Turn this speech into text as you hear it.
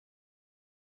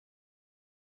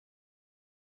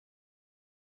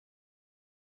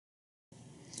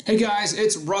Hey guys,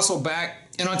 it's Russell back,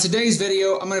 and on today's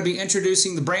video I'm going to be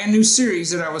introducing the brand new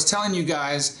series that I was telling you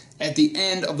guys at the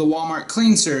end of the Walmart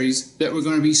Clean series that we're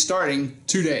going to be starting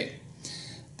today.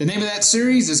 The name of that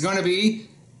series is going to be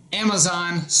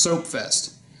Amazon Soap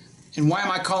Fest. And why am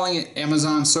I calling it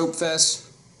Amazon Soap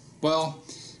Fest? Well,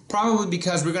 probably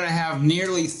because we're going to have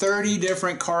nearly 30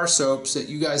 different car soaps that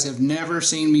you guys have never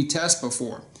seen me test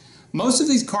before. Most of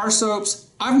these car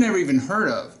soaps I've never even heard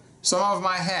of. Some of them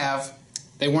I have.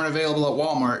 They weren't available at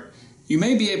Walmart. You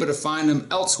may be able to find them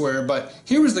elsewhere, but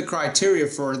here was the criteria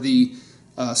for the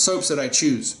soaps that I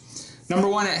choose. Number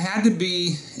one, it had to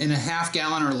be in a half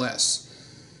gallon or less.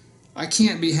 I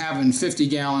can't be having 50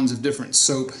 gallons of different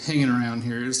soap hanging around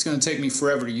here. It's going to take me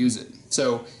forever to use it.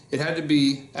 So it had to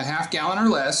be a half gallon or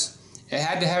less. It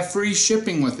had to have free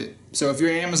shipping with it. So if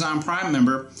you're an Amazon Prime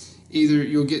member, either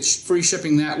you'll get free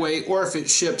shipping that way, or if it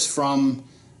ships from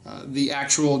the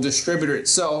actual distributor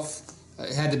itself,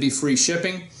 it had to be free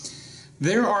shipping.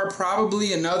 There are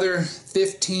probably another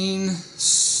 15,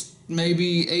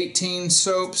 maybe 18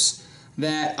 soaps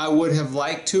that I would have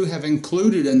liked to have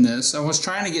included in this. I was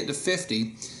trying to get to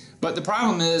 50, but the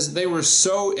problem is they were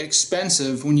so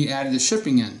expensive when you added the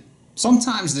shipping in.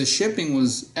 Sometimes the shipping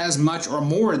was as much or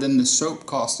more than the soap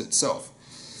cost itself.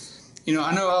 You know,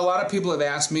 I know a lot of people have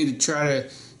asked me to try to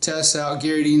test out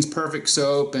Gary Dean's Perfect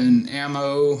Soap and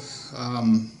Ammo,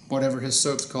 whatever his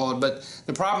soap's called, but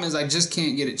the problem is I just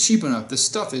can't get it cheap enough. This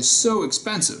stuff is so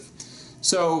expensive.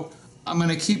 So I'm going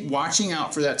to keep watching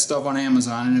out for that stuff on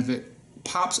Amazon, and if it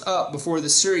pops up before the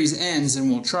series ends, then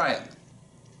we'll try it.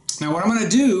 Now what I'm going to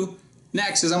do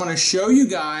next is I'm going to show you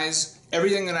guys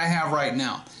everything that I have right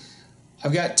now.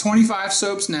 I've got 25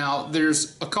 soaps now.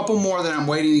 There's a couple more that I'm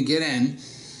waiting to get in.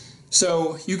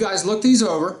 So you guys look these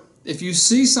over. If you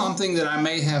see something that I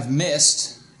may have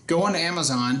missed, go on to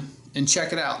Amazon and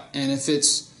check it out. And if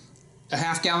it's a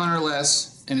half gallon or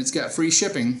less and it's got free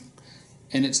shipping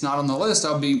and it's not on the list,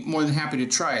 I'll be more than happy to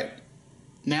try it.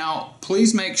 Now,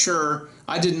 please make sure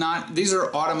these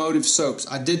are automotive soaps.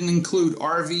 I didn't include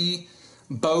RV,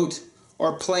 boat,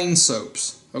 or plain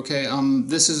soaps. Okay,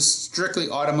 this is strictly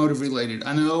automotive related.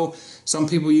 I know some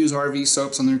people use RV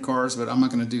soaps on their cars, but I'm not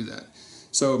going to do that.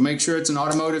 So make sure it's an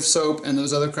automotive soap and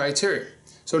those other criteria.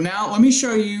 So now let me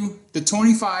show you the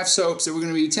 25 soaps that we're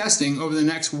going to be testing over the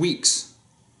next weeks.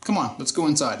 Come on, let's go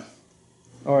inside.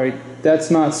 Alright, that's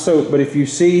not soap, but if you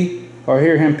see or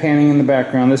hear him panning in the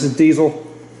background, this is Diesel.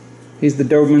 He's the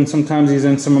Doberman. Sometimes he's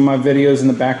in some of my videos in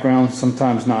the background,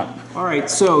 sometimes not. Alright,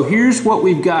 so here's what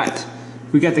we've got.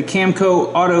 We've got the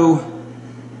Camco Auto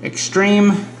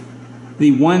Extreme,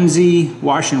 the 1Z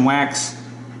Wash and Wax,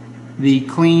 the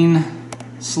Clean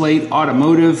Slate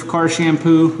Automotive Car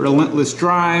Shampoo, Relentless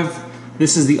Drive.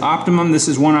 This is the Optimum. This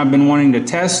is one I've been wanting to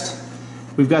test.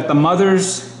 We've got the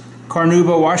Mother's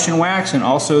Carnauba Wash and Wax, and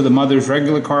also the Mother's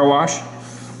Regular Car Wash.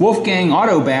 Wolfgang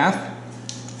Auto Bath,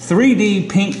 3D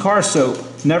Pink Car Soap.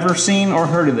 Never seen or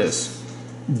heard of this.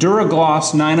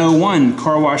 Duragloss 901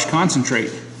 Car Wash Concentrate.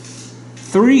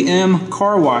 3M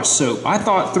Car Wash Soap. I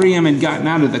thought 3M had gotten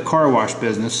out of the car wash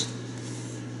business.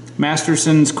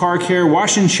 Masterson's Car Care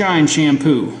Wash and Shine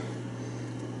Shampoo.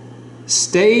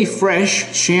 Stay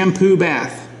Fresh Shampoo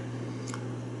Bath.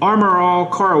 Armor All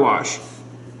Car Wash.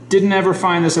 Didn't ever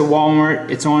find this at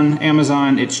Walmart. It's on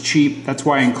Amazon. It's cheap. That's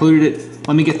why I included it.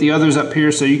 Let me get the others up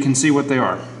here so you can see what they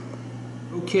are.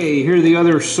 Okay, here are the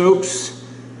other soaps.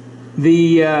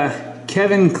 The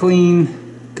Kevin Clean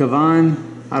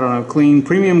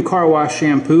Premium Car Wash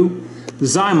Shampoo.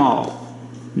 Zymol.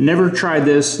 Never tried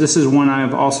this. This is one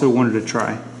I've also wanted to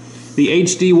try. The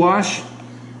HD Wash.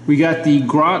 We got the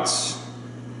Grotz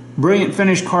Brilliant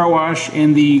Finish Car Wash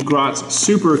and the Grotz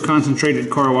Super Concentrated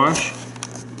Car Wash.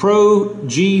 Pro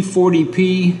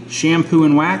G40P Shampoo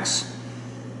and Wax.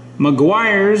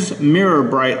 Meguiar's Mirror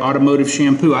Bright Automotive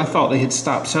Shampoo. I thought they had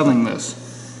stopped selling this.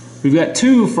 We've got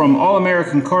two from All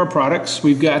American Car Products.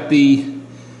 We've got the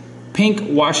Pink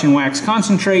Wash and Wax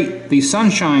Concentrate, the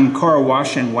Sunshine Car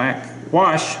Wash and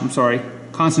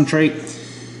Concentrate,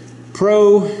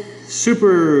 Pro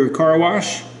Super Car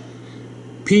Wash,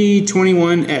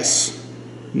 P21S.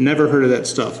 Never heard of that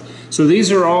stuff. So these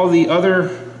are all the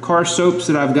other car soaps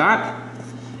that I've got.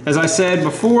 As I said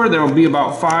before, there will be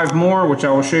about 5 more, which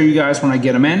I will show you guys when I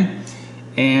get them in.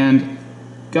 And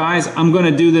guys, I'm going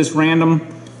to do this random.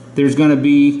 There's going to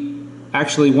be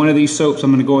actually one of these soaps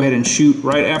I'm going to go ahead and shoot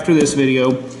right after this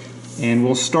video, and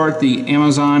we'll start the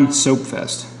Amazon Soap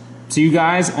Fest. See you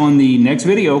guys on the next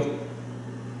video.